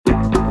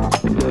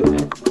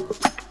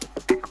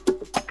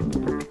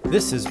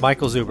This is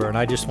Michael Zuber, and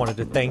I just wanted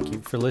to thank you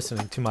for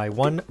listening to my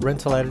One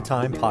Rental at a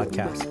Time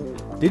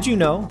podcast. Did you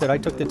know that I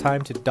took the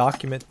time to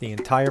document the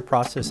entire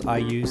process I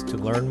used to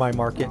learn my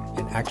market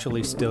and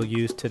actually still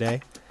use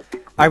today?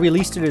 I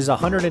released it as a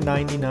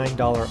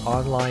 $199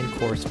 online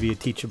course via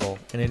Teachable,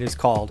 and it is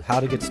called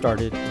How to Get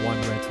Started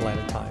One Rental at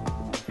a Time.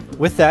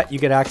 With that, you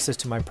get access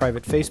to my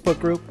private Facebook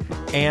group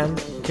and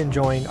can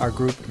join our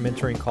group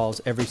mentoring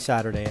calls every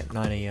Saturday at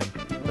 9 a.m.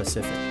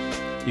 Pacific.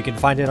 You can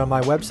find it on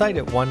my website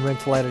at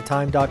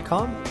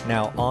onerentalatatime.com.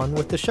 Now on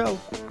with the show.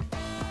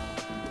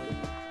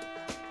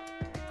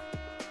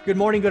 Good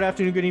morning, good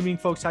afternoon, good evening,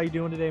 folks. How you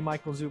doing today?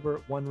 Michael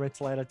Zuber, One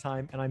Rental at a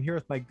Time. And I'm here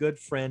with my good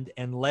friend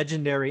and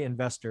legendary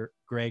investor,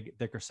 Greg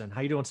Dickerson. How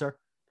you doing, sir?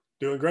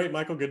 Doing great,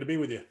 Michael. Good to be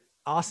with you.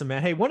 Awesome,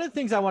 man. Hey, one of the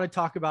things I want to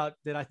talk about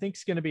that I think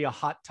is going to be a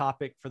hot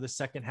topic for the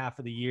second half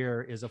of the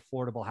year is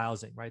affordable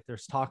housing, right?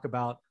 There's talk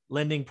about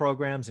lending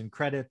programs and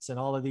credits and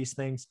all of these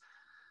things.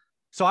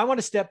 So I want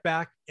to step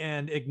back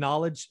and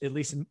acknowledge, at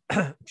least,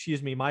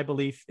 my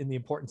belief in the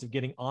importance of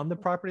getting on the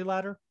property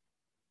ladder,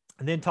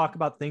 and then talk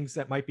about things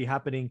that might be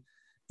happening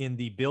in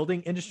the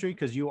building industry,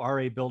 because you are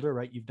a builder,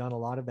 right? You've done a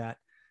lot of that.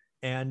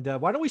 And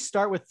why don't we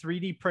start with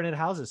 3D printed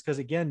houses? Because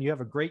again, you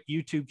have a great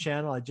YouTube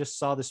channel. I just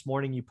saw this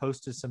morning you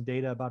posted some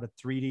data about a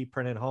 3D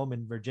printed home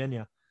in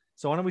Virginia.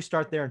 So why don't we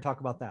start there and talk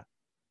about that?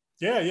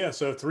 Yeah.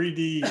 So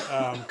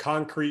 3D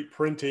concrete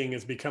printing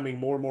is becoming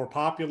more and more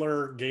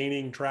popular,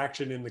 gaining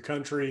traction in the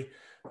country.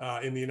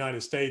 In the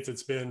United States,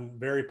 it's been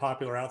very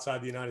popular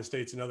outside the United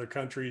States and other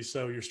countries.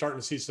 So you're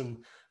starting to see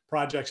some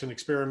projects and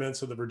experiments.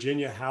 So the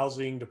Virginia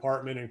Housing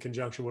Department, in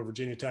conjunction with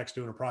Virginia Tech's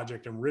doing a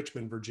project in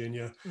Richmond,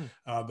 Virginia,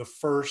 the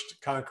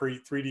first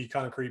 3D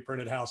concrete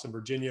printed house in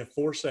Virginia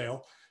for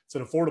sale. It's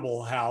an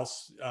affordable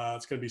house.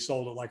 It's going to be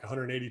sold at like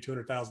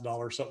 $180,000,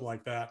 $200,000, something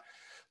like that.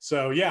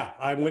 So yeah,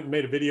 I went and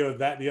made a video of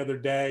that the other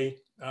day.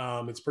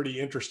 It's pretty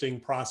interesting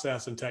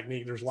process and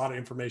technique. There's a lot of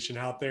information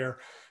out there.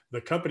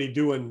 The company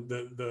doing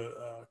the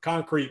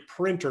concrete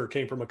printer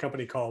came from a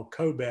company called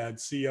Cobed,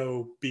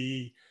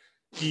 C-O-B-E-D,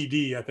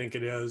 I think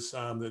it is,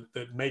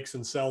 that makes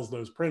and sells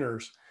those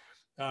printers.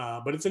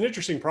 But it's an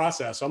interesting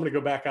process. So I'm going to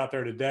go back out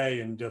there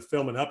today and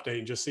film an update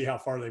and just see how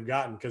far they've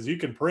gotten, because you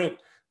can print,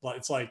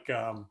 it's like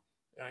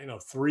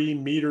 3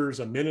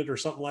 meters a minute or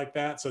something like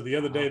that. So the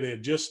other day they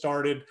had just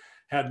started,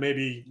 had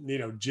maybe,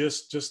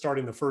 just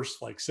starting the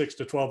first like 6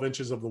 to 12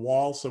 inches of the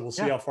wall. So we'll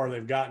see how far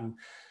they've gotten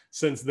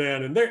since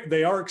then. And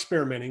they are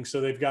experimenting. So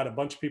they've got a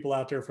bunch of people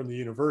out there from the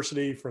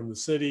university, from the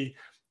city,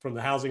 from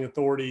the housing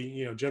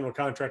authority, general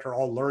contractor,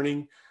 all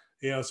learning,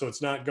 so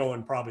it's not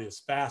going probably as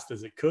fast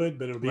as it could,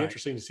 but it'll be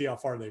interesting to see how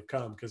far they've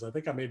come. Cause I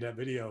think I made that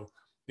video,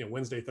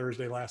 Wednesday,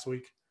 Thursday last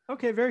week.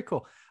 Okay, very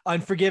cool.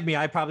 And forgive me,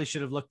 I probably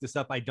should have looked this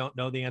up. I don't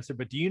know the answer,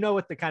 but do you know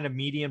what the kind of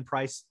median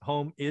price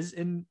home is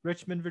in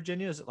Richmond,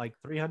 Virginia? Is it like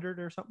 300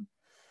 or something?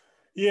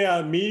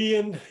 Yeah,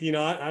 median,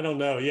 I don't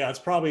know. Yeah, it's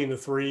probably in the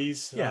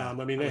threes. Yeah,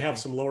 they have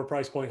some lower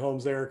price point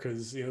homes there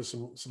because,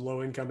 some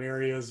low income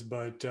areas,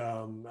 but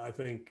I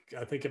think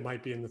it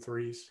might be in the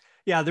threes.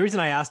 Yeah, the reason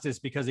I asked is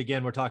because,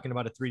 again, we're talking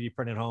about a 3D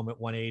printed home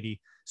at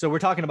 180. So we're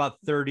talking about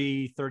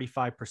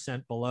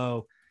 35%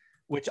 below,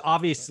 which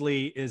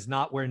obviously is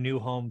not where new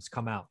homes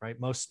come out, right?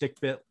 Most stick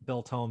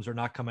built homes are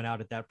not coming out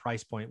at that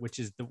price point, which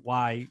is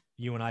why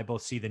you and I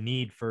both see the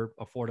need for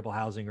affordable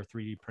housing or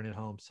 3D printed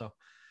homes. So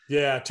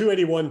yeah,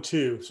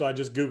 281.2. So I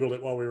just Googled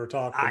it while we were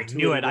talking. I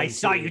knew it. I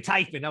saw you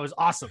typing. That was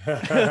awesome.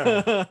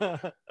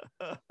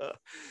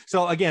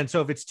 So again,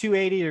 if it's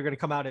 280, you're going to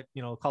come out at,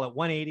 call it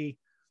 180.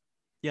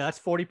 Yeah, that's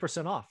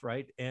 40% off,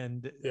 right?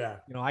 And yeah,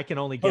 I can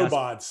only guess.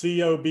 Cobod,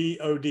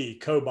 C-O-B-O-D,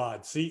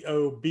 Cobod,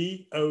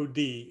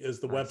 C-O-B-O-D is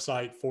the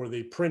website for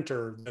the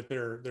printer that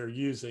they're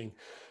using.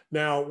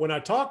 Now, when I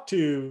talked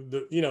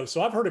to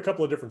so I've heard a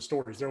couple of different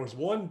stories. There was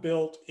one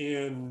built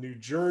in New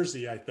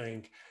Jersey, I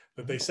think,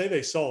 that they say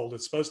they sold.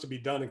 It's supposed to be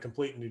done and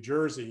complete in New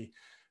Jersey.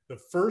 The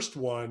first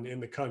one in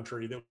the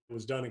country that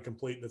was done and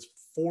complete that's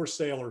for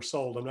sale or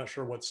sold, I'm not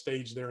sure what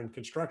stage they're in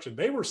construction.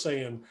 They were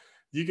saying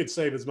you could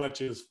save as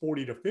much as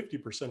 40 to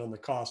 50% on the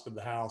cost of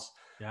the house.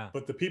 Yeah.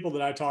 But the people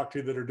that I talked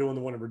to that are doing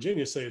the one in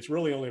Virginia say it's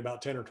really only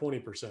about 10 or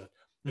 20%.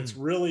 It's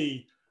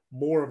really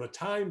more of a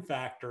time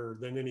factor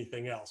than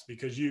anything else,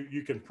 because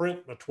you can print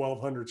a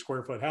 1,200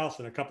 square foot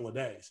house in a couple of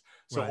days.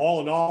 So all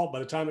in all, by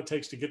the time it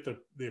takes to get the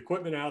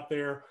equipment out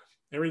there,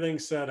 everything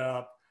set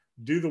up,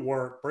 do the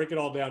work, break it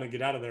all down and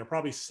get out of there,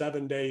 probably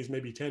 7 days,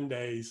 maybe 10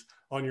 days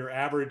on your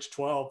average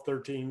 12,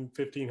 13,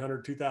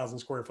 1,500, 2,000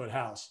 square foot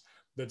house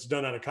that's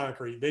done out of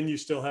concrete. Then you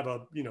still have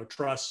a,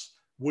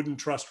 wooden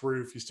truss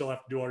roof. You still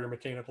have to do all your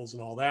mechanicals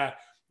and all that.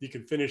 You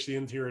can finish the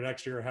interior and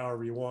exterior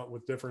however you want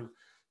with different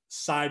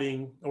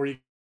siding, or you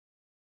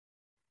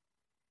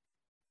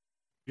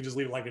just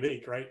leave it like an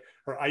ink, right?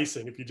 Or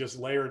icing. If you just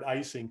layered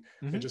icing,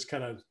 it just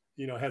kind of,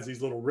 has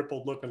these little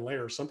rippled looking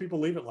layers. Some people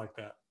leave it like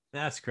that.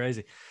 That's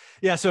crazy.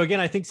 Yeah. So again,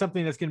 I think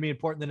something that's going to be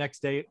important the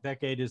next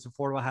decade is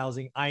affordable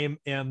housing.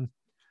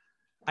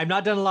 I've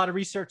not done a lot of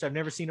research. I've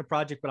never seen a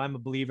project, but I'm a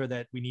believer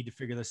that we need to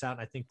figure this out.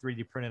 And I think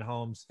 3D printed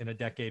homes in a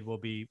decade will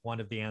be one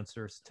of the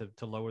answers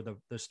to lower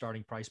the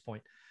starting price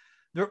point.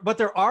 But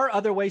there are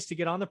other ways to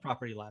get on the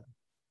property ladder,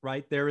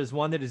 right? There is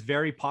one that is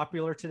very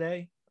popular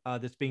today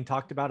that's being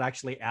talked about. I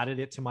actually added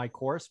it to my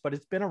course, but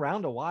it's been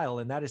around a while,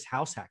 and that is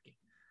house hacking.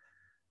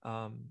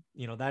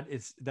 That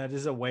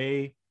is a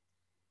way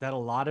that a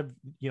lot of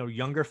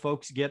younger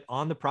folks get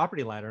on the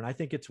property ladder, and I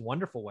think it's a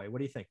wonderful way. What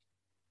do you think?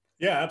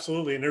 Yeah,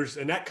 absolutely.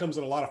 And that comes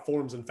in a lot of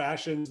forms and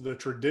fashions. The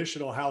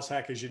traditional house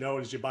hack, as you know,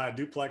 is you buy a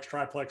duplex,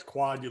 triplex,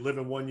 quad, you live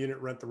in one unit,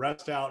 rent the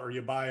rest out, or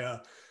you buy a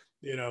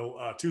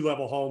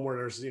 2-level home where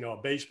there's, a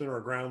basement or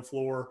a ground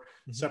floor,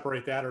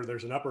 separate that, or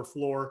there's an upper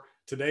floor.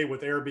 Today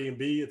with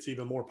Airbnb, it's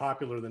even more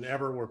popular than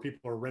ever, where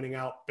people are renting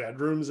out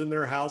bedrooms in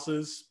their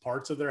houses,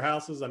 parts of their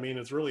houses. I mean,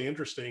 it's really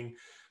interesting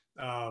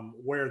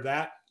where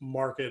that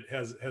market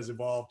has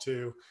evolved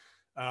to.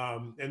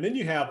 And then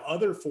you have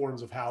other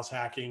forms of house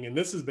hacking, and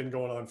this has been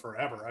going on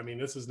forever. I mean,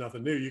 this is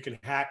nothing new. You can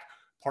hack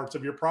parts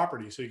of your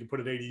property. So you can put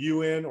an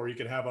ADU in, or you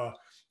can have a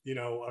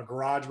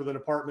garage with an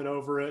apartment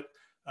over it.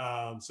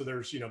 So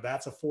there's,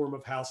 that's a form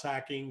of house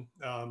hacking.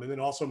 And then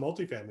also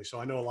multifamily. So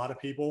I know a lot of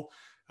people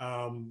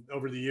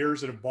over the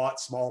years that have bought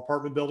small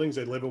apartment buildings.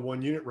 They live in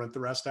one unit, rent the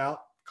rest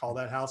out, call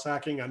that house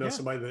hacking. I know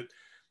somebody that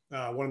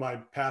one of my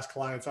past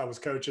clients I was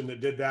coaching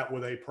that did that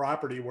with a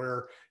property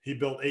where he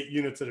built 8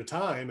 units at a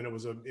time, and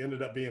it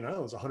ended up being,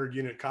 it was a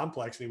 100-unit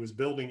complex, and he was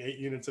building 8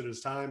 units at his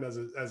time as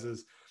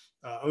his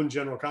own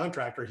general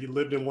contractor. He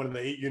lived in one of the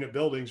 8-unit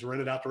buildings,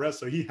 rented out the rest.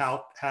 So he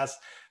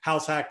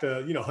house hacked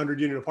a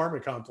 100-unit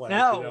apartment complex.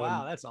 Oh,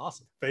 wow, that's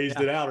awesome.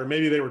 Phased it out, or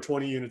maybe they were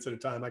 20 units at a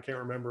time. I can't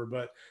remember,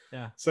 but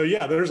so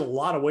there's a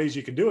lot of ways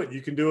you can do it. You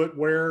can do it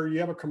where you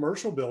have a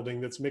commercial building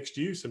that's mixed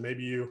use, and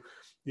maybe you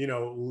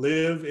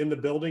live in the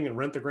building and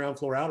rent the ground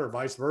floor out, or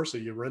vice versa.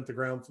 You rent the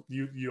ground,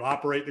 you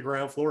operate the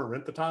ground floor and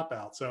rent the top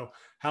out. So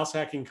house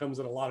hacking comes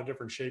in a lot of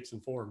different shapes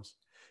and forms.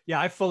 Yeah,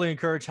 I fully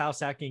encourage house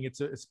hacking. It's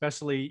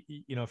especially,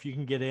 if you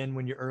can get in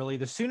when you're early,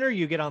 the sooner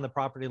you get on the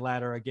property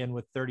ladder, again,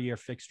 with 30-year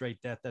fixed rate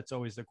debt, that's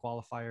always the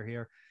qualifier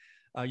here.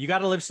 You got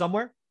to live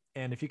somewhere.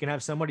 And if you can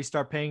have somebody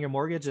start paying your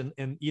mortgage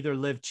and either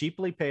live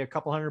cheaply, pay a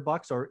couple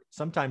 $100, or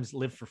sometimes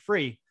live for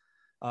free,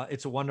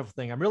 it's a wonderful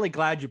thing. I'm really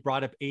glad you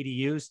brought up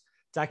ADUs.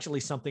 It's actually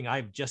something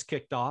I've just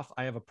kicked off.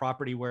 I have a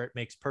property where it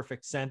makes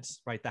perfect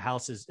sense, right? The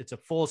house it's a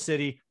full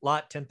city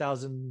lot,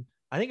 10,000,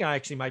 I think it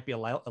actually might be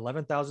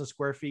 11,000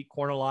 square feet,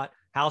 corner lot.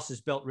 House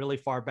is built really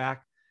far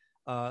back.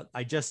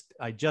 I just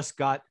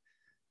got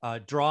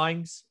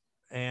drawings,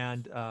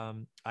 and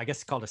I guess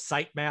it's called a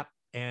site map.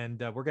 And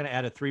we're going to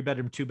add a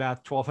 3-bedroom,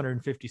 2-bath,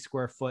 1,250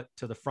 square foot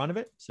to the front of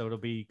it. So it'll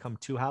become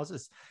 2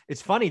 houses.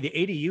 It's funny. The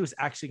ADU is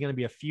actually going to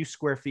be a few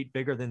square feet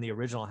bigger than the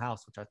original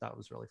house, which I thought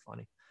was really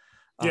funny.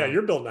 Yeah,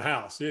 you're building a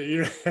house.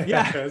 Yeah,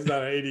 it's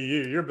not an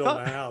ADU. You're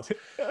building a house.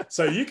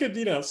 So you could,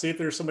 see if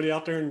there's somebody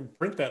out there and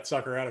print that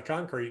sucker out of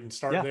concrete and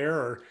start there,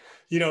 or,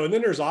 and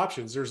then there's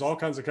options. There's all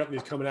kinds of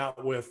companies coming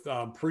out with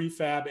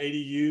prefab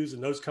ADUs,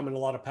 and those come in a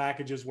lot of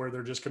packages where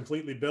they're just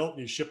completely built,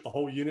 and you ship the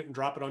whole unit and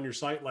drop it on your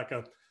site like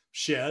a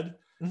shed,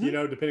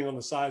 depending on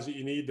the size that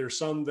you need. There's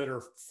some that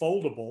are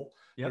foldable.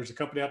 Yep. There's a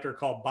company out there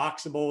called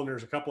Boxable, and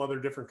there's a couple other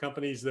different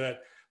companies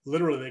that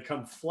literally they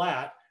come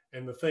flat,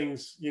 and the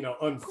things,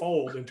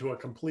 unfold into a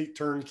complete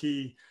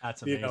turnkey,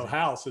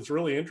 house. It's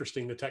really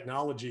interesting, the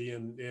technology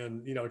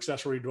and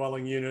accessory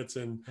dwelling units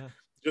and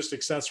just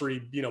accessory,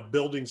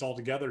 buildings all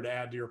together to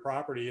add to your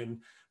property, and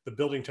the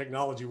building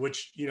technology,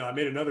 which, I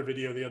made another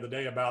video the other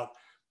day about,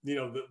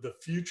 the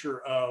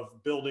future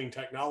of building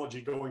technology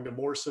going to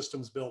more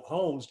systems built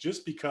homes,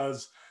 just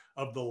because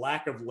of the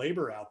lack of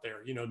labor out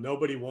there.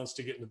 Nobody wants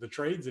to get into the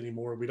trades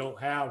anymore. We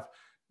don't have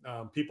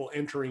people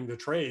entering the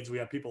trades. We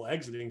have people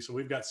exiting. So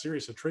we've got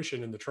serious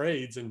attrition in the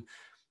trades, and,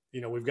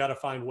 we've got to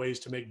find ways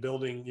to make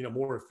building,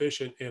 more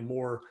efficient and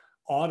more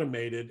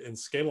automated and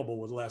scalable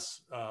with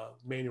less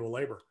manual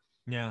labor.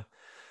 Yeah.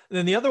 And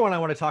then the other one I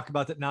want to talk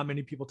about that not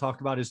many people talk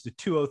about is the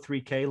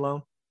 203K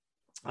loan.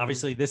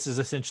 Obviously, this is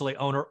essentially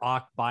owner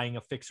occ buying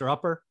a fixer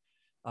upper.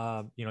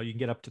 You can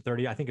get up to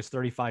 30, I think it's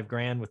 35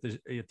 grand with the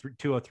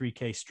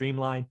 203K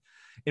streamline.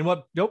 And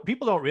what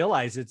people don't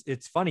realize,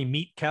 it's funny.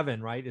 Meet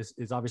Kevin, right,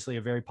 is obviously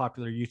a very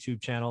popular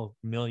YouTube channel,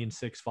 1.6 million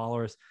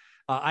followers.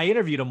 I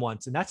interviewed him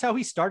once, and that's how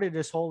he started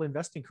his whole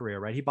investing career,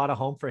 right? He bought a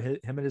home for him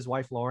and his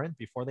wife, Lauren,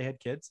 before they had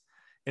kids.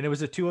 And it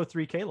was a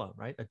 203K loan,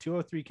 right? A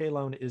 203K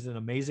loan is an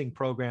amazing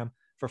program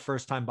for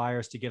first-time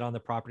buyers to get on the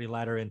property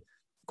ladder and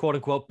quote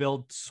unquote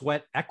build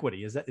sweat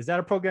equity. Is that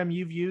a program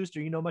you've used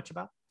or you know much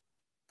about?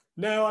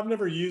 No, I've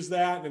never used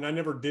that, and I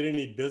never did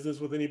any business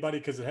with anybody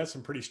because it has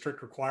some pretty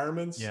strict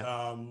requirements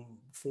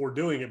for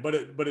doing it. But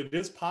it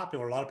is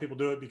popular. A lot of people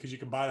do it because you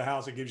can buy the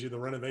house; it gives you the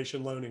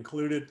renovation loan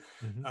included.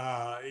 And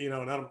I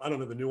don't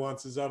know the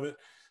nuances of it,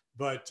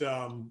 but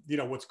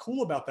what's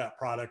cool about that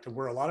product and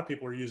where a lot of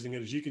people are using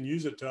it is you can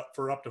use it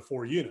for up to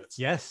 4 units.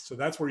 Yes. So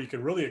that's where you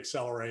can really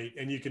accelerate,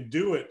 and you can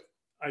do it.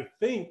 I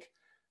think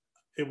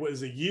it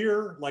was a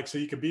year, so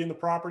you could be in the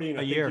property, and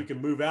I think you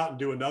can move out and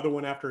do another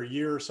one after a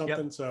year or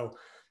something. Yep. So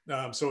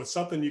So it's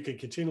something you can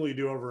continually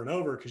do over and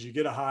over because you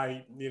get a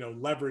high,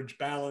 leverage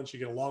balance, you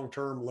get a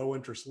long-term low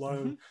interest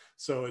loan.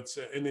 So it's,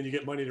 and then you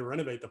get money to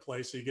renovate the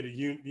place. So you get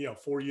a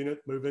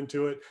 4-unit, move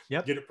into it,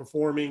 Yep. get it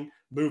performing,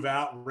 move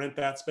out, rent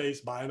that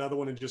space, buy another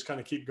one, and just kind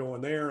of keep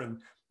going there.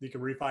 And you can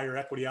refi your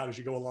equity out as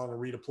you go along and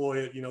redeploy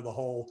it, the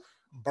whole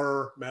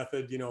Burr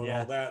method, and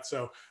all that.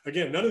 So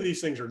again, none of these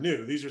things are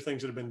new. These are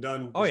things that have been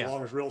done as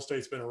long as real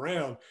estate's been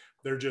around.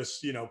 They're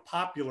just,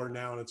 popular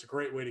now, and it's a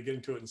great way to get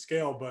into it and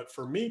scale. But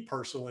for me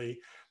personally,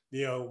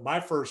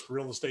 my first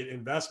real estate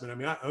investment, I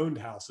mean, I owned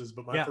houses,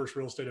 but my first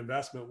real estate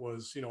investment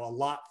was, a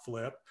lot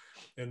flip.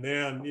 And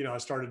then, I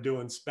started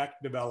doing spec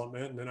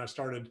development, and then I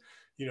started,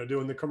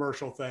 doing the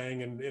commercial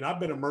thing. And I've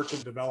been a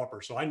merchant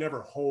developer, so I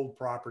never hold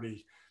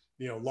property,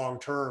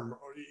 long-term,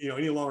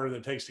 any longer than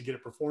it takes to get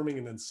it performing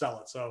and then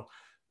sell it. So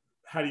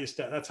how do you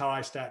stack? That's how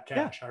I stack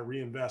cash. I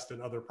reinvest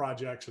in other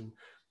projects and,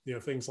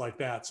 things like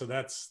that. So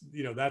that's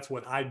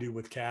what I do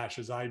with cash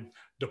is I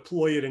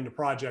deploy it into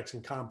projects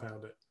and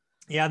compound it.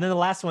 Yeah. And then the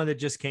last one that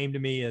just came to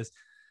me is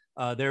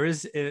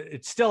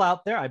it's still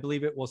out there. I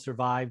believe it will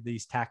survive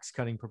these tax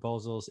cutting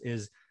proposals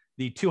is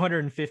the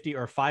 $250,000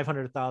 or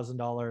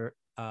 $500,000.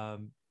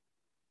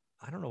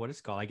 I don't know what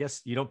it's called. I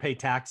guess you don't pay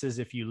taxes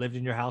if you lived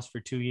in your house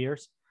for 2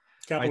 years.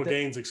 Capital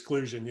gains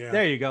exclusion. Yeah.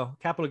 There you go.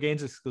 Capital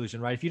gains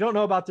exclusion, right? If you don't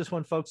know about this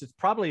one, folks, it's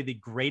probably the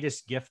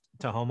greatest gift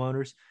to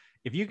homeowners.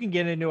 If you can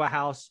get into a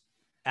house,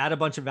 add a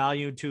bunch of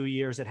value in 2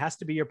 years, it has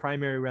to be your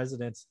primary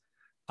residence.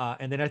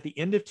 And then at the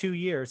end of 2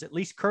 years, at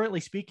least currently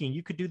speaking,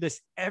 you could do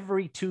this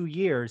every 2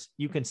 years.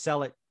 You can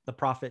sell it the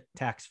profit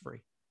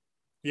tax-free.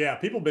 Yeah,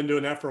 people have been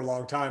doing that for a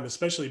long time,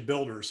 especially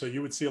builders. So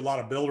you would see a lot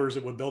of builders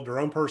that would build their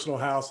own personal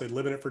house. They'd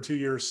live in it for 2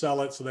 years,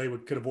 sell it, so they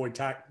could avoid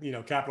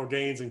capital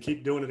gains and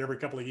keep doing it every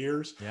couple of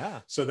years.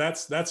 Yeah. So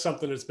that's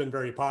something that's been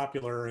very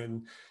popular,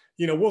 and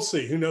we'll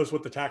see. Who knows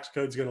what the tax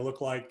code is going to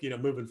look like,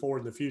 moving forward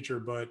in the future.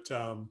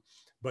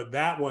 But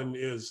that one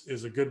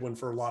is a good one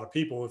for a lot of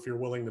people if you're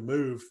willing to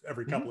move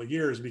every couple of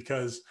years,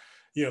 because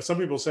some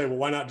people say, well,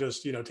 why not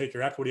just take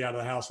your equity out of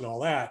the house and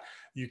all that?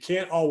 You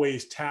can't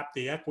always tap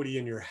the equity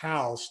in your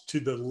house to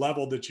the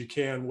level that you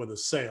can with a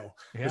sale.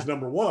 Because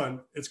number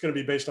one, it's going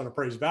to be based on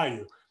appraised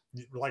value.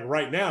 Like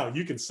right now,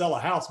 you can sell a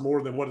house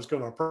more than what it's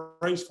going to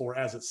appraise for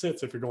as it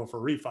sits if you're going for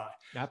a refi.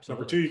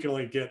 Absolutely. Number two, you can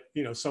only get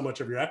so much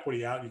of your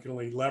equity out. You can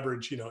only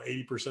leverage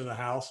 80% of the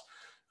house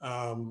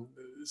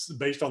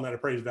based on that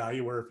appraised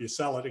value. Where if you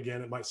sell it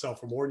again, it might sell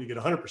for more and you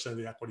get 100% of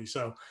the equity.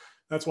 So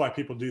that's why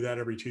people do that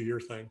every 2 year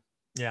thing.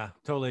 Yeah,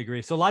 totally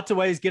agree. So lots of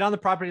ways. Get on the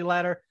property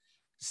ladder,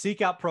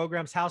 seek out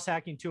programs, house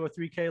hacking,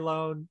 203K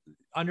loan,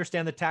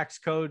 understand the tax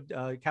code,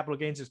 capital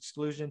gains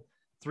exclusion,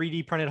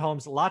 3D printed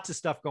homes, lots of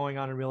stuff going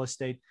on in real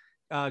estate.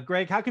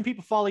 Greg, how can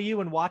people follow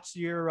you and watch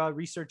your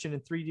research in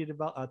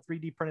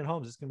 3D printed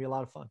homes? It's going to be a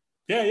lot of fun.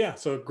 Yeah.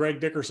 So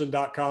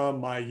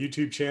gregdickerson.com. My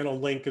YouTube channel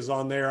link is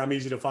on there. I'm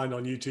easy to find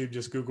on YouTube.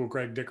 Just Google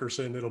Greg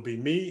Dickerson. It'll be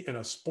me and a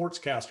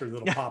sportscaster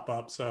that'll pop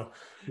up. So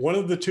one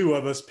of the two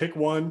of us, pick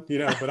one,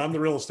 but I'm the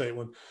real estate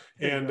one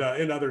and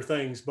other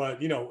things.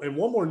 But, and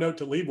one more note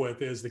to leave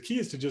with is the key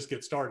is to just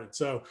get started.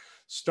 So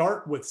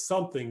start with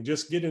something,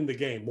 just get in the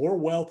game. More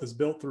wealth is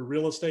built through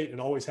real estate and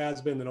always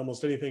has been than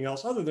almost anything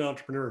else other than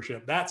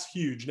entrepreneurship. That's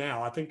huge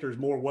now. I think there's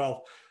more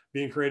wealth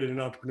being created in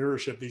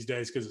entrepreneurship these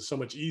days because it's so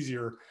much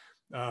easier.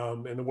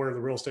 And where the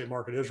real estate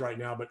market is right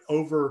now. But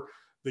over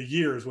the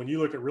years, when you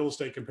look at real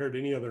estate compared to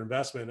any other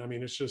investment, I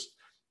mean,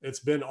 it's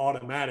been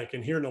automatic.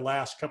 And here in the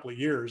last couple of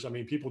years, I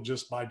mean, people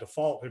just by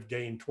default have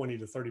gained 20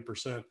 to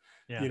 30%,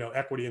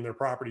 equity in their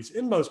properties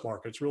in most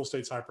markets. Real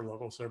estate's hyper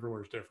local, so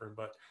everywhere is different.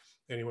 But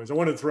anyways, I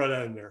wanted to throw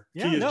that in there.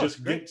 Key is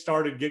just get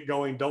started, get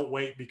going. Don't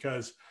wait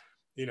because,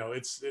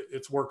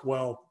 it's worked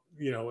well,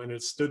 and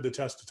it's stood the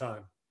test of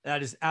time.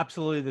 That is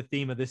absolutely the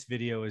theme of this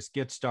video is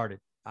get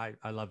started.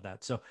 I love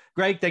that. So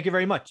Greg, thank you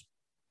very much.